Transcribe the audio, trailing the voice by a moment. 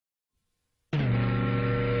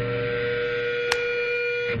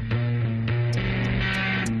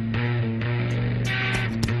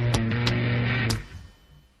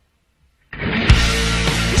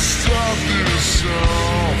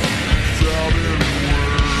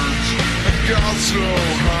Got so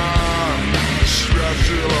high, strapped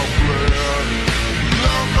till I bled.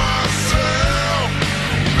 Love myself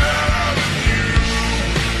better than you.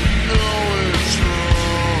 Know it's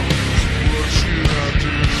wrong, what should I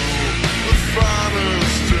do? The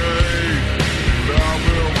finest day that I've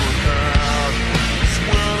ever had is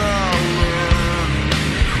when I learned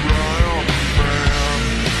to cry on the man.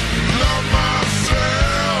 Love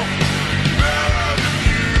myself better than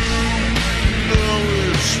you. Know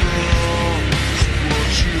it's wrong, what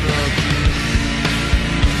should I do?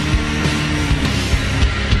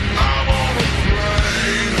 I'm on a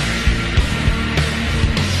plane,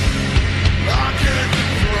 I can't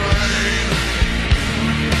complain.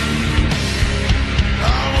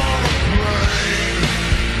 I'm on a plane.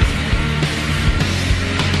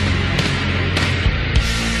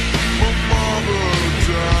 My mother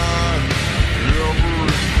died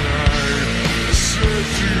every night. Said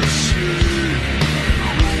you see,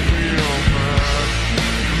 call me on that.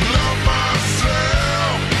 Love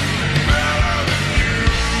myself better than you.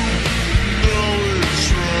 Know it's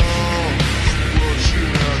wrong, what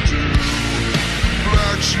should I do?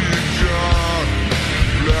 Black sheep got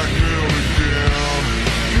blackmailed again.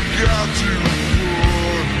 Forgot to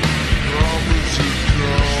put opposite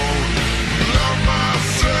code. Love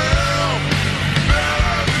myself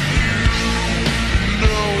better than you.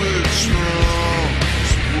 Know it's wrong,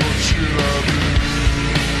 what should I do?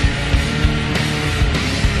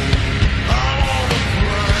 I'm on a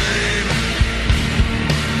plane,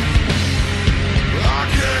 I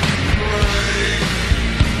can't complain.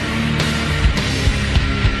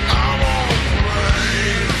 I'm on a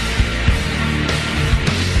plane.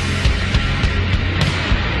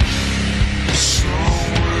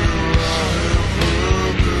 Somewhere I have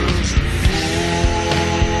heard this before.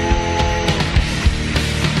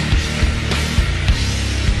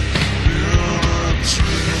 In a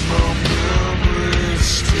dream my memories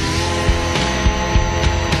store.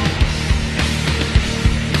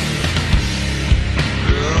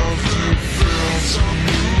 As it felt I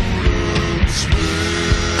knew it's me.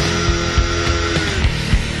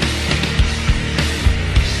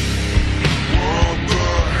 What the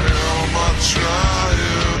hell am I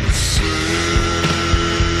trying to say?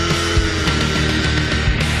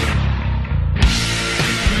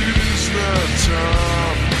 It is not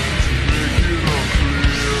time to make it all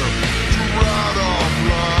clear. To write off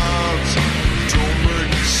lines that don't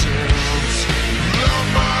make sense. Love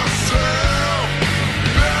myself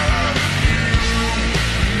better than you.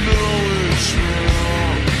 Know it's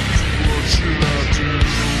wrong, what should I do?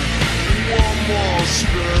 One more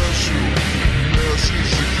special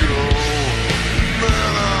message to go.